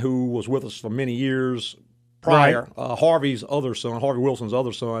guy who was with us for many years prior. Right. Harvey Wilson's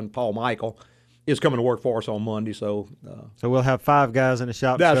other son, Paul Michael, is coming to work for us on Monday. So we'll have 5 guys in the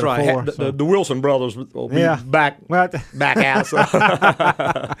shop. That's instead right. of 4, the Wilson brothers will be back at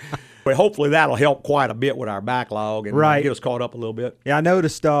us. But hopefully that'll help quite a bit with our backlog and get us caught up a little bit. Yeah, I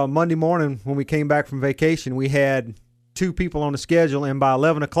noticed Monday morning when we came back from vacation, we had 2 people on the schedule, and by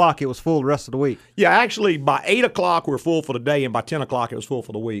 11 o'clock it was full the rest of the week. Yeah, actually by 8 o'clock we were full for the day, and by 10 o'clock it was full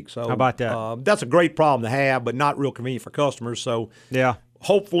for the week. So how about that? That's a great problem to have, but not real convenient for customers. So yeah,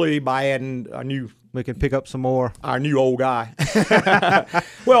 hopefully by adding we can pick up some more. Our new old guy.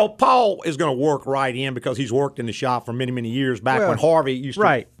 Well, Paul is going to work right in because he's worked in the shop for many, many years. Back when Harvey used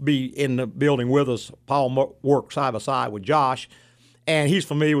to be in the building with us, Paul worked side by side with Josh, and he's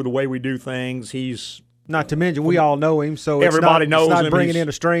familiar with the way we do things. He's not to mention we all know him, so everybody knows him. It's not bringing in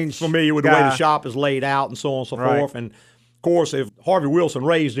a strange familiar with guy. the way the shop is laid out and so on and so forth. And of course, if Harvey Wilson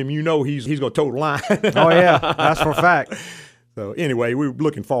raised him, he's going to toe the line. Oh yeah, that's for a fact. So anyway, we're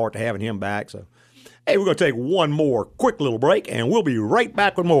looking forward to having him back. So. Hey, we're going to take one more quick little break, and we'll be right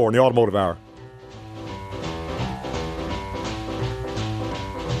back with more in the Automotive Hour.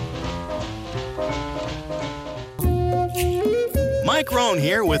 Mike Rohn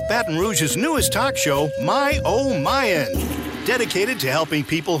here with Baton Rouge's newest talk show, My Oh My End, dedicated to helping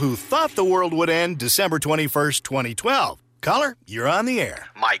people who thought the world would end December 21st, 2012. Caller, you're on the air.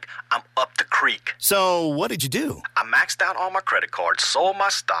 Mike, I'm up the creek. So, what did you do? I maxed out all my credit cards, sold my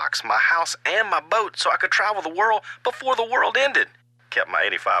stocks, my house, and my boat so I could travel the world before the world ended. Kept my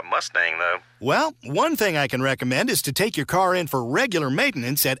 85 Mustang, though. Well, one thing I can recommend is to take your car in for regular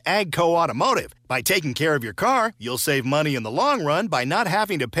maintenance at AGCO Automotive. By taking care of your car, you'll save money in the long run by not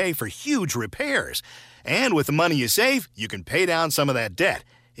having to pay for huge repairs. And with the money you save, you can pay down some of that debt.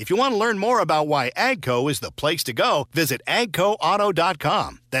 If you want to learn more about why AGCO is the place to go, visit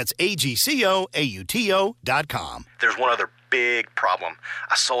agcoauto.com. That's AGCOAUTO.com. There's one other big problem.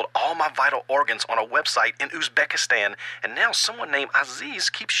 I sold all my vital organs on a website in Uzbekistan, and now someone named Aziz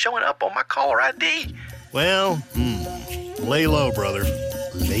keeps showing up on my caller ID. Well, lay low, brother.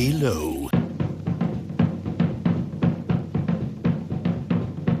 Lay low.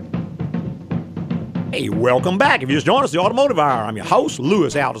 Hey, welcome back. If you just joined us, the Automotive Hour. I'm your host,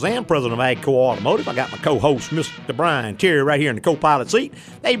 Louis Altazan, president of AGCO Automotive. I got my co-host, Mr. Brian Terry, right here in the co-pilot seat.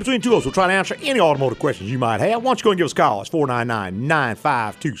 Hey, between two of us, we'll try to answer any automotive questions you might have. Why don't you go and give us a call? It's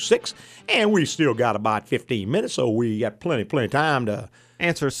 499-9526. And we still got about 15 minutes, so we got plenty of time to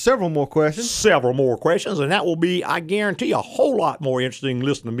answer several more questions. And that will be, I guarantee, a whole lot more interesting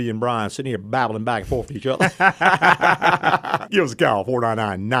listening to me and Brian sitting here babbling back and forth to each other. Give us a call,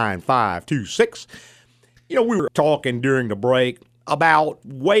 499-9526. You know, we were talking during the break about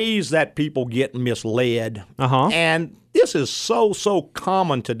ways that people get misled. And this is so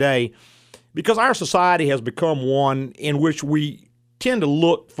common today because our society has become one in which we tend to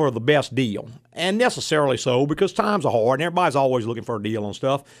look for the best deal. And necessarily so because times are hard and everybody's always looking for a deal on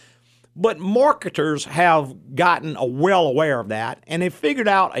stuff. But marketers have gotten well aware of that, and they've figured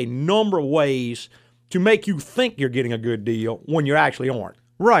out a number of ways to make you think you're getting a good deal when you actually aren't.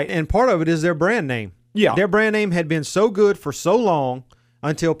 Right, and part of it is their brand name. Yeah. Their brand name had been so good for so long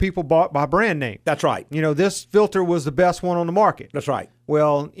until people bought by brand name. That's right. You know, this filter was the best one on the market. That's right.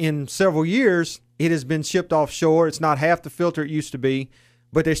 Well, in several years, it has been shipped offshore. It's not half the filter it used to be,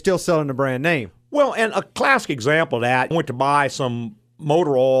 but they're still selling the brand name. Well, and a classic example of that, I went to buy some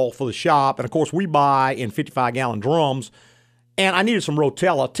motor oil for the shop, and of course we buy in 55-gallon drums, and I needed some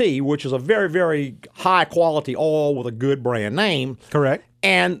Rotella tea, which is a very, very high-quality oil with a good brand name. Correct.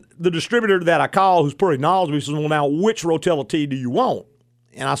 And the distributor that I called, who's pretty knowledgeable, he says, well, now, which Rotella tea do you want?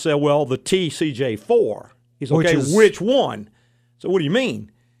 And I said, well, the TCJ4. He said, okay, which one? So what do you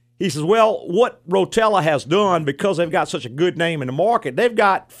mean? He says, well, what Rotella has done, because they've got such a good name in the market, they've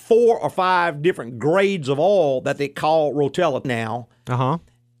got 4 or 5 different grades of oil that they call Rotella now.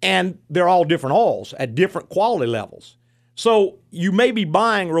 And they're all different oils at different quality levels. So you may be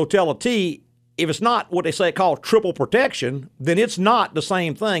buying Rotella tea. If it's not what they say called triple protection, then it's not the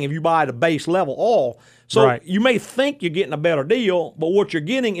same thing if you buy the base level oil. So you may think you're getting a better deal, but what you're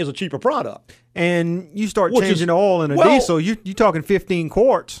getting is a cheaper product. And you start changing the oil in a diesel, you're talking 15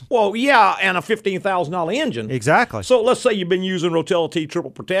 quarts. Well, yeah, and a $15,000 engine. Exactly. So let's say you've been using Rotella T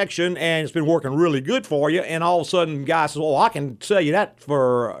triple protection, and it's been working really good for you, and all of a sudden, guy says, well, I can sell you that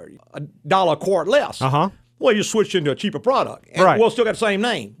for $1 a quart less. Well, you switched into a cheaper product. And, well, it's still got the same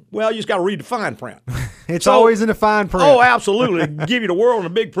name. Well, you just got to read the fine print. It's always in the fine print. Oh, absolutely. Give you the world in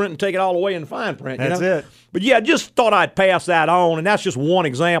the big print and take it all the way in the fine print. That's it. But, yeah, just thought I'd pass that on, and that's just one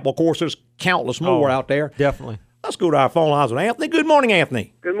example. Of course, there's countless more out there. Definitely. Let's go to our phone lines with Anthony. Good morning,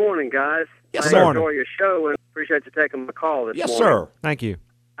 Anthony. Good morning, guys. Yes, sir. I enjoy your show and appreciate you taking my call this morning. Yes, sir. Thank you.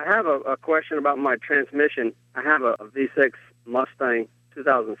 I have a question about my transmission. I have a V6 Mustang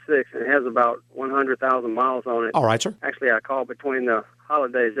 2006, and it has about 100,000 miles on it. All right, sir. Actually, I called between the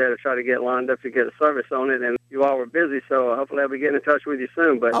holidays there to try to get lined up to get a service on it, and you all were busy, so hopefully I'll be getting in touch with you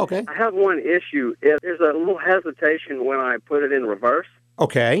soon. But I have one issue. There's a little hesitation when I put it in reverse.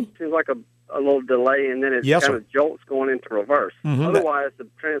 Okay. Seems like a little delay, and then it kind of jolts going into reverse. Otherwise, the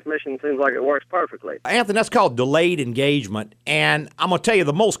transmission seems like it works perfectly. Anthony, that's called delayed engagement. And I'm going to tell you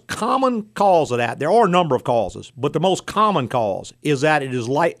the most common cause of that, there are a number of causes, but the most common cause is that it is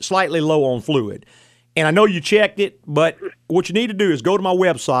slightly low on fluid. And I know you checked it, but what you need to do is go to my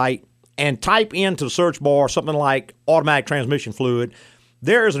website and type into the search bar something like automatic transmission fluid.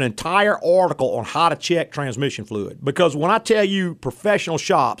 There is an entire article on how to check transmission fluid, because when I tell you professional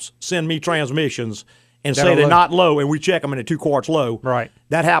shops send me transmissions and say they're not low, and we check them and they're 2 quarts low,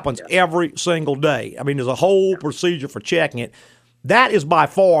 that happens every single day. I mean, there's a whole procedure for checking it. That is by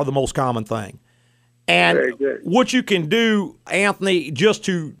far the most common thing. And what you can do, Anthony, just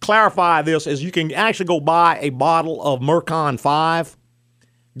to clarify this, is you can actually go buy a bottle of Mercon 5.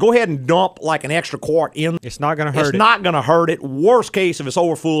 Go ahead and dump like an extra quart in. It's not going to hurt it. It's not going to hurt it. Worst case, if it's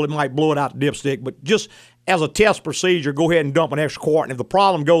overfull, it might blow it out the dipstick. But just as a test procedure, go ahead and dump an extra quart. And if the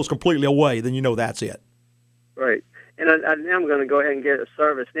problem goes completely away, then you know that's it. Right. And I am going to go ahead and get it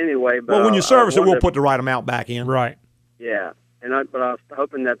serviced anyway. But well, when you service it, we'll put the right amount back in. Right. Yeah. But I was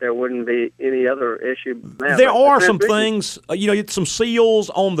hoping that there wouldn't be any other issue. There are some things, some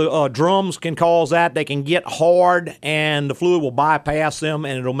seals on the drums can cause that. They can get hard, and the fluid will bypass them,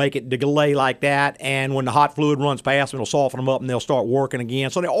 and it'll make it delay like that. And when the hot fluid runs past them, it'll soften them up, and they'll start working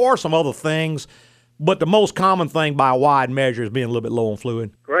again. So there are some other things, but the most common thing by a wide measure is being a little bit low on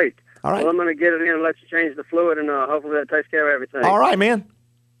fluid. Great. All right. Well, I'm going to get it in and let you change the fluid, and hopefully that takes care of everything. All right, man.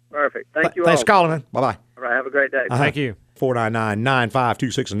 Perfect. Thank you all. Thanks for calling, man. Bye-bye. All right, have a great day. Thank you.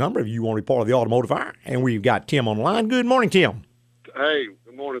 499-9526 the number if you want to be part of the automotive hour. And we've got Tim on the line. Good morning, Tim. Hey,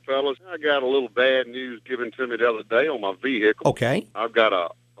 good morning, fellas. I got a little bad news given to me the other day on my vehicle. Okay. I've got a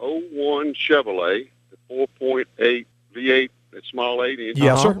 01 Chevrolet, 4.8 V8, it's small 8 inch.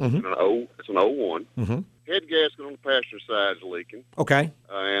 Yes, sir. It's an 01. Mm-hmm. Head gasket on the passenger side is leaking. Okay.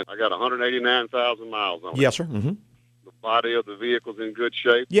 And I got 189,000 miles on it. Yes, sir. Mm-hmm. The body of the vehicle's in good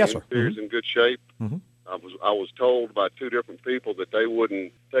shape. Yes, sir. The interior's in good shape. Mm-hmm. I was told by two different people that they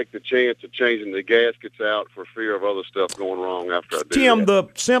wouldn't take the chance of changing the gaskets out for fear of other stuff going wrong after I did Tim, that. the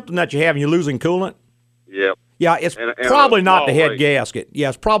symptom that you're having, you're losing coolant? Yep. Yeah, it's probably not the head gasket. Yeah,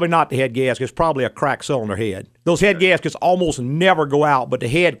 it's probably not the head gasket. It's probably a cracked cylinder head. Those head gaskets almost never go out, but the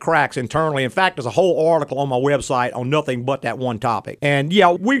head cracks internally. In fact, there's a whole article on my website on nothing but that one topic. And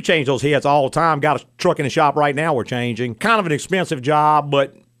yeah, we change those heads all the time. Got a truck in the shop right now we're changing. Kind of an expensive job,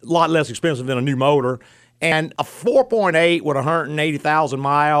 but a lot less expensive than a new motor. And a 4.8 with 180,000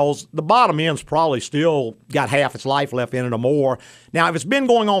 miles, the bottom end's probably still got half its life left in it or more. Now, if it's been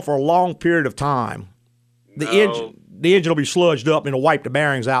going on for a long period of time, the engine will be sludged up and it'll wipe the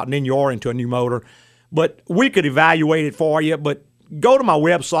bearings out, and then you are into a new motor. But we could evaluate it for you. But go to my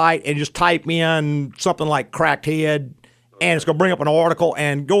website and just type in something like cracked head, and it's going to bring up an article.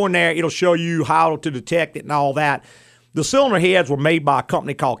 And go in there, it'll show you how to detect it and all that. The cylinder heads were made by a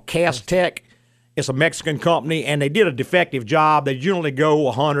company called Castech. It's a Mexican company, and they did a defective job. They generally go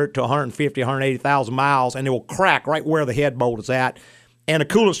 100 to 150, 180,000 miles, and it will crack right where the head bolt is at, and the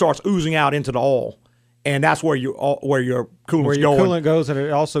coolant starts oozing out into the oil, and that's where your coolant's going. Where your coolant goes, and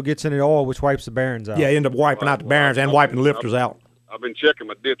it also gets into the oil, which wipes the bearings out. Yeah, end up wiping out the bearings and wiping the lifters out. I've been checking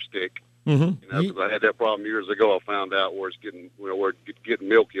my dipstick. Mm-hmm. Because I had that problem years ago. I found out where it's getting, where it's getting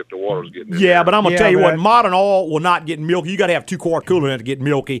milky if the water's getting in Yeah, there. but I'm going to tell you what, modern oil will not get milky. You got to have 2-quart coolant in it to get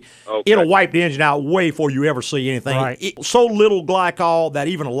milky. Okay. It'll wipe the engine out way before you ever see anything. Right. So little glycol that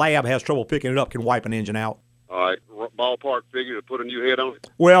even a lab has trouble picking it up can wipe an engine out. All right, ballpark figure to put a new head on it?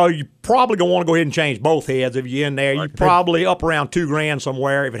 Well, you probably going to want to go ahead and change both heads if you're in there. You probably up around $2,000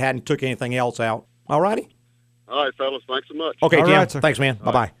 somewhere if it hadn't took anything else out. All righty? All right, fellas, thanks so much. Okay, All Jim. right, sir. Thanks, man.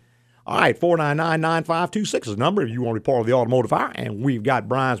 Bye-bye. All right, 499-9526 is the number if you want to be part of the automotive fire. And we've got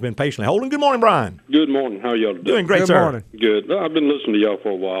Brian's been patiently holding. Good morning, Brian. Good morning. How are y'all doing? Doing great, Good sir. morning. Good. Well, I've been listening to y'all for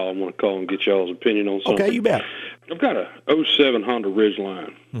a while. I want to call and get y'all's opinion on something. Okay, you bet. I've got a 07 Honda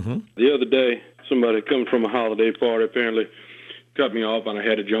Ridgeline. Mm-hmm. The other day, somebody coming from a holiday party apparently cut me off, and I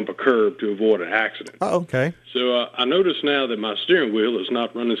had to jump a curb to avoid an accident. Oh, okay. So I notice now that my steering wheel is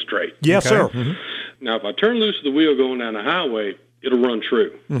not running straight. Yes, Okay. sir. Mm-hmm. Now, if I turn loose the wheel going down the highway, it'll run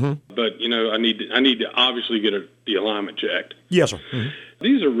true. Mm-hmm. But, I need to obviously get the alignment checked. Yes, sir. Mm-hmm.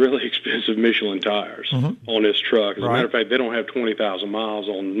 These are really expensive Michelin tires on this truck. As a Right. matter of fact, they don't have 20,000 miles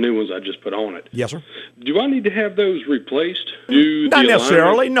on the new ones I just put on it. Yes, sir. Do I need to have those replaced? Do Not the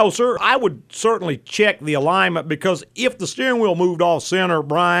necessarily. alignment- No, sir. I would certainly check the alignment because if the steering wheel moved off center,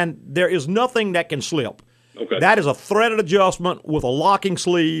 Brian, there is nothing that can slip. Okay. That is a threaded adjustment with a locking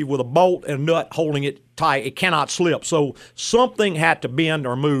sleeve with a bolt and a nut holding it tight. It cannot slip. So something had to bend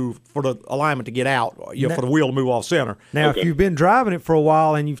or move for the alignment to get out, for the wheel to move off center. Now, Okay. if you've been driving it for a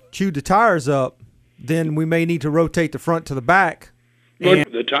while and you've chewed the tires up, then we may need to rotate the front to the back.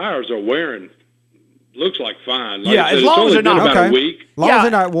 But the tires are wearing, looks like fine. Like Yeah, I said, as it's long as only they're been not- about a okay. week. As long as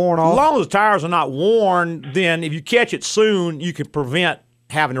they're not worn off. As long as the tires are not worn, then if you catch it soon, you can prevent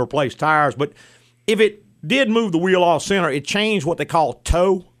having to replace tires. But if it did move the wheel off center, it changed what they call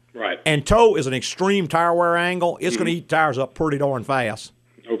toe. Right. And toe is an extreme tire wear angle. It's going to eat tires up pretty darn fast.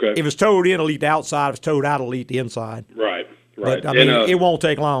 Okay. If it's towed in, it'll eat the outside. If it's towed out, it'll eat the inside. Right. But, I mean, it won't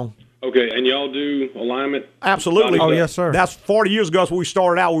take long. Okay, and y'all do alignment? Absolutely. Body Oh, shop? yes, sir. That's 40 years ago. That's when we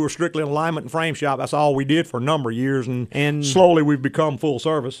started out. We were strictly an alignment and frame shop. That's all we did for a number of years, and slowly we've become full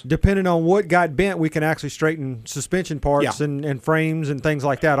service. Depending on what got bent, we can actually straighten suspension parts and frames and things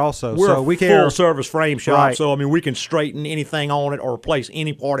like that also. We're so a we can full-service frame shop, Right. so, I mean, we can straighten anything on it or replace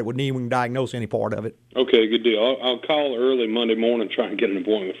any part it would need. We can diagnose any part of it. Okay, good deal. I'll call early Monday morning and try and get an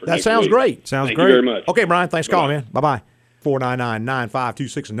appointment for That next sounds week. great. Thank you very much. Okay, Brian, thanks for calling, man. Bye-bye.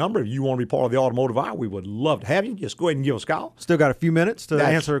 499-9526 a number. If you want to be part of the automotive hour, we would love to have you. Just go ahead and give us a call. Still got a few minutes to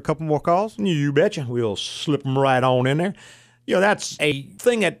answer a couple more calls. You betcha. We'll slip them right on in there. That's a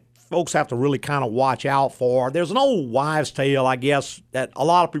thing that folks have to really kind of watch out for. There's an old wives' tale, I guess, that a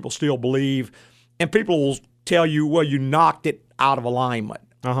lot of people still believe, and people will tell you, well, you knocked it out of alignment.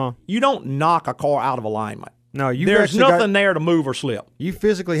 Uh-huh. You don't knock a car out of alignment. No, There's nothing there to move or slip. You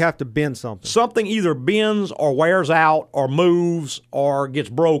physically have to bend something. Something either bends or wears out or moves or gets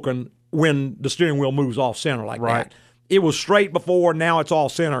broken when the steering wheel moves off center like that. It was straight before, now it's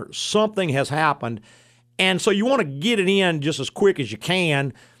off center. Something has happened. And so you want to get it in just as quick as you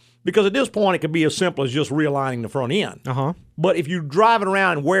can, because at this point it could be as simple as just realigning the front end. Uh-huh. But if you're driving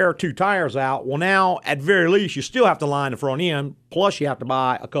around and wear two tires out, well, now at very least you still have to line the front end, plus you have to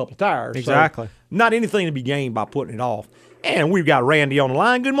buy a couple of tires. Exactly. So not anything to be gained by putting it off. And we've got Randy on the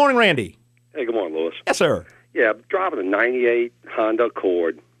line. Good morning, Randy. Hey, good morning, Louis. Yes, sir. Yeah, I'm driving a 98 Honda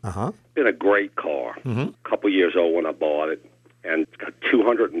Accord. Uh-huh. Been a great car. Mm-hmm. A couple years old when I bought it. and it's got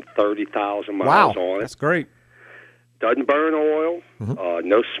 230,000 miles on it. That's great. Doesn't burn oil,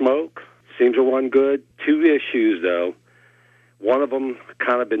 no smoke, seems to run good. 2 issues, though. One of them,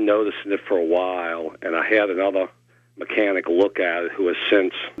 kind of been noticing it for a while, and I had another mechanic look at it who has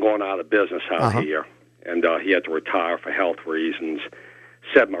since gone out of business out here, and he had to retire for health reasons.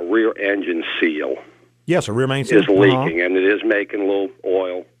 Said my rear engine seal yes, sir, rear main seal is leaking, and it is making a little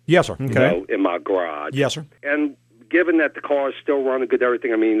oil. Yes, sir. Okay. In my garage. Yes, sir. And given that the car is still running good,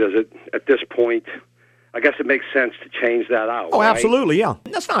 everything, I mean, does it at this point? I guess it makes sense to change that out. Oh, right? absolutely, yeah.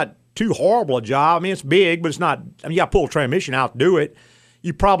 That's not too horrible a job. I mean, it's big, but it's not. I mean, you got to pull a transmission out to do it.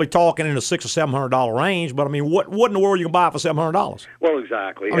 You're probably talking in the $600 or $700 range, but I mean, what in the world you can buy for $700? Well,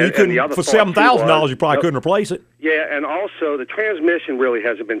 exactly. I mean, you couldn't, for $7,000, you probably couldn't replace it. Yeah, and also the transmission really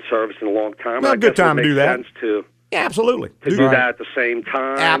hasn't been serviced in a long time. Well, a good time to do that. Sense to yeah, absolutely. To do that at the same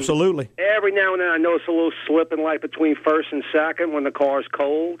time. Absolutely. Every now and then I notice a little slip in light between first and second when the car's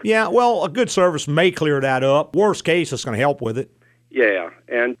cold. Yeah, well, a good service may clear that up. Worst case, it's going to help with it. Yeah,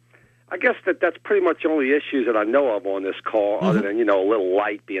 and I guess that's pretty much the only issues that I know of on this car, other than, a little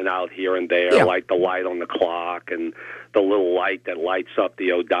light being out here and there, like the light on the clock and the little light that lights up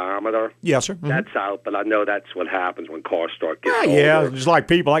the odometer. Yes, sir. That's out, but I know that's what happens when cars start getting older. Yeah, just like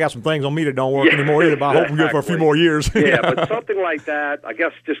people. I got some things on me that don't work anymore either, but I hope I'm good for a few more years. Yeah, but something like that, I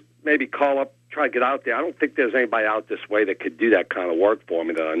guess just maybe call up, try to get out there. I don't think there's anybody out this way that could do that kind of work for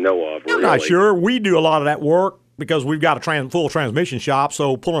me that I know of, really. I'm not sure. We do a lot of that work because we've got a full transmission shop,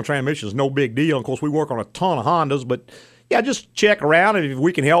 so pulling transmission is no big deal. Of course, we work on a ton of Hondas, but yeah, just check around. If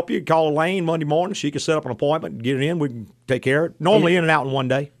we can help you, call Elaine Monday morning. She can set up an appointment and get it in. We can take care of it. Normally in and out in one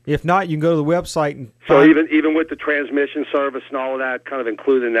day. If not, you can go to the website. And so even with the transmission service and all of that, kind of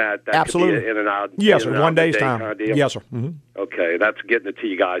including that absolutely could be in and out. Yes, sir. 1 day's time. Kind of deal? Yes, sir. Okay, that's getting it to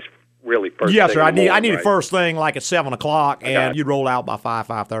you guys really first. Yes, thing sir. in the morning, I need right? it first thing like at 7 o'clock, and you'd roll out by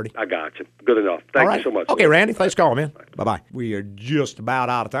 5:30. I got you. Good enough. Thank you so much. Okay, Randy. Thanks for calling, man. Bye-bye. We are just about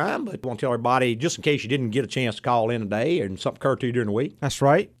out of time, but I want to tell everybody, just in case you didn't get a chance to call in today and something occurred to you during the week. That's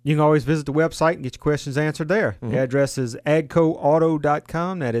right. You can always visit the website and get your questions answered there. The address is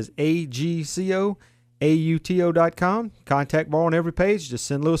agcoauto.com. That is AGCO.com. Contact bar on every page. Just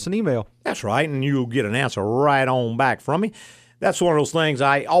send Lewis an email. That's right, and you'll get an answer right on back from me. That's one of those things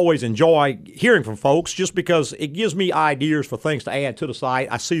I always enjoy hearing from folks just because it gives me ideas for things to add to the site.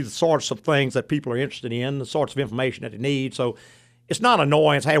 I see the sorts of things that people are interested in, the sorts of information that they need. So it's not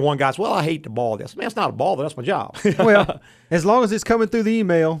annoyance. Hey, one guy says, well, I hate to bother this. Man, it's not a bother. That's my job. Well, as long as it's coming through the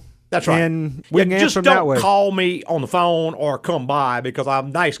email. That's right. And we can answer them that way. Just don't call me on the phone or come by because I'm a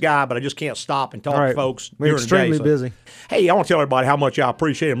nice guy, but I just can't stop and talk to folks We're during the day. extremely busy. Hey, I want to tell everybody how much I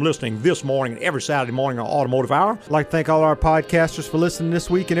appreciate them listening this morning and every Saturday morning on Automotive Hour. I'd like to thank all our podcasters for listening this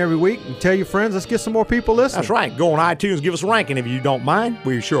week and every week. And tell your friends, let's get some more people listening. That's right. Go on iTunes, give us a ranking if you don't mind.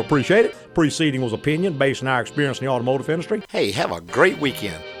 We sure appreciate it. Preceding was opinion based on our experience in the automotive industry. Hey, have a great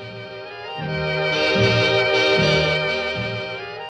weekend.